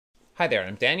Hi there,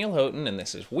 I'm Daniel Houghton, and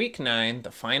this is Week 9,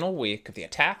 the final week of the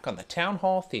Attack on the Town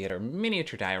Hall Theater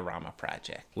Miniature Diorama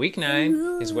Project. Week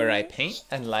 9 is where I paint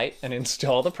and light and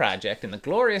install the project in the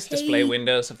glorious display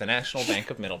windows of the National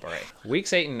Bank of Middlebury.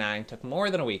 Weeks 8 and 9 took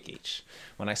more than a week each.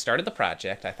 When I started the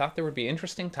project, I thought there would be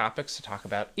interesting topics to talk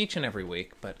about each and every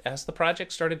week, but as the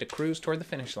project started to cruise toward the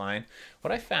finish line,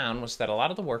 what I found was that a lot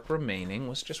of the work remaining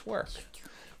was just work.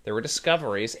 There were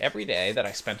discoveries every day that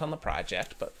I spent on the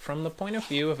project, but from the point of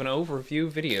view of an overview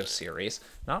video series,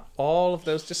 not all of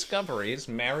those discoveries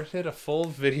merited a full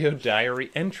video diary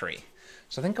entry.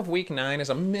 So think of week 9 as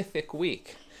a mythic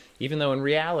week, even though in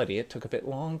reality it took a bit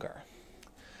longer.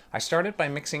 I started by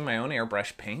mixing my own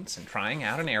airbrush paints and trying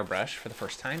out an airbrush for the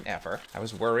first time ever. I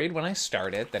was worried when I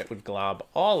started that it would glob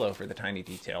all over the tiny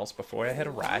details before I had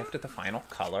arrived at the final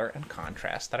color and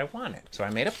contrast that I wanted. So I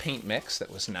made a paint mix that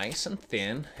was nice and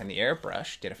thin, and the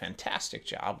airbrush did a fantastic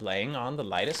job laying on the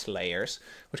lightest layers,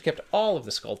 which kept all of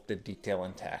the sculpted detail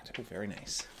intact. Oh, very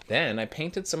nice. Then I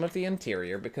painted some of the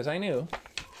interior because I knew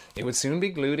it would soon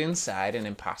be glued inside and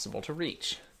impossible to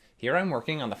reach. Here I'm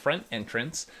working on the front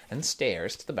entrance and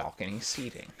stairs to the balcony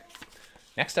seating.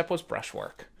 Next up was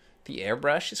brushwork. The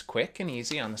airbrush is quick and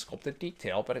easy on the sculpted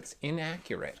detail, but it's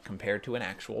inaccurate compared to an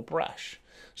actual brush.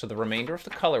 So the remainder of the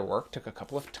color work took a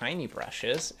couple of tiny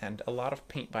brushes and a lot of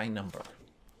paint by number.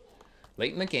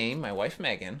 Late in the game, my wife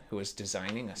Megan, who was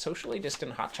designing a socially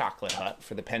distant hot chocolate hut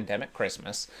for the pandemic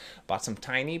Christmas, bought some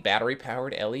tiny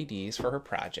battery-powered LEDs for her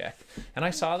project, and I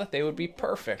saw that they would be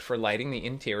perfect for lighting the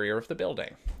interior of the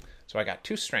building. So I got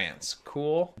two strands,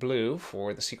 cool blue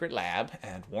for the secret lab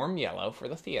and warm yellow for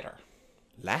the theater.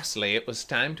 Lastly, it was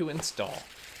time to install.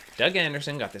 Doug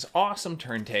Anderson got this awesome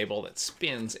turntable that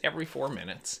spins every 4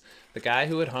 minutes. The guy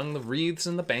who had hung the wreaths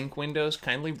in the bank windows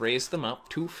kindly raised them up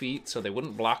 2 feet so they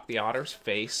wouldn't block the otter's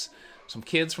face. Some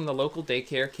kids from the local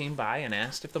daycare came by and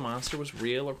asked if the monster was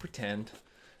real or pretend,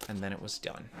 and then it was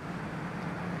done.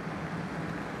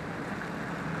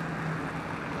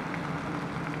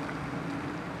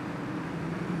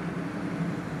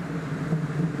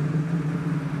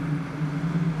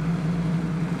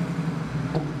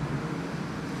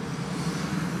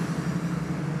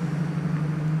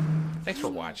 Thanks for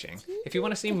watching. If you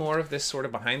want to see more of this sort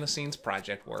of behind-the-scenes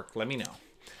project work, let me know.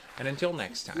 And until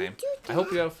next time, I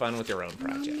hope you have fun with your own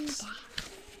projects.